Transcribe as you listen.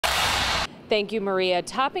Thank you, Maria.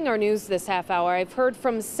 Topping our news this half hour, I've heard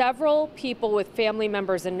from several people with family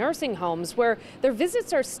members in nursing homes where their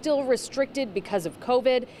visits are still restricted because of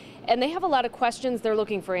COVID, and they have a lot of questions they're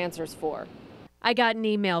looking for answers for. I got an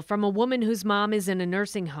email from a woman whose mom is in a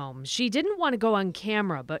nursing home. She didn't want to go on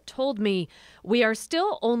camera, but told me, "We are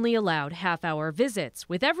still only allowed half-hour visits.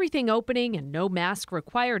 With everything opening and no mask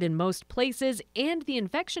required in most places and the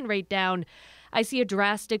infection rate down, I see a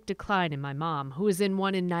drastic decline in my mom, who is in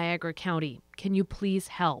one in Niagara County. Can you please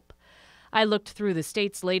help?" I looked through the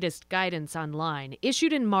state's latest guidance online.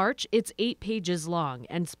 Issued in March, it's 8 pages long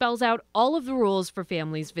and spells out all of the rules for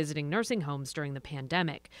families visiting nursing homes during the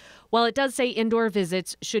pandemic. While it does say indoor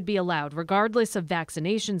visits should be allowed regardless of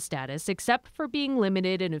vaccination status, except for being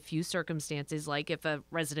limited in a few circumstances like if a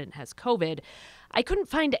resident has COVID, I couldn't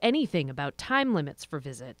find anything about time limits for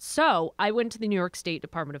visits, so I went to the New York State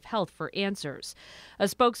Department of Health for answers. A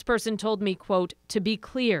spokesperson told me, quote, "To be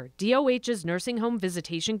clear, DOH's nursing home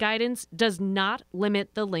visitation guidance does not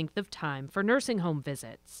limit the length of time for nursing home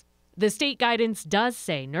visits." The state guidance does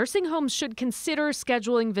say nursing homes should consider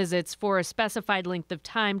scheduling visits for a specified length of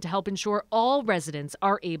time to help ensure all residents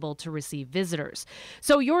are able to receive visitors.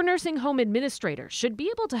 So your nursing home administrator should be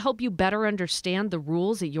able to help you better understand the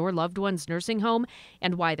rules at your loved one's nursing home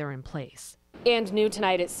and why they're in place. And new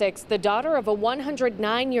tonight at 6, the daughter of a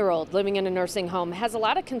 109-year-old living in a nursing home has a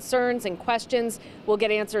lot of concerns and questions. We'll get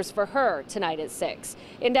answers for her tonight at 6.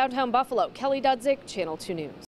 In downtown Buffalo, Kelly Dudzik, Channel 2 News.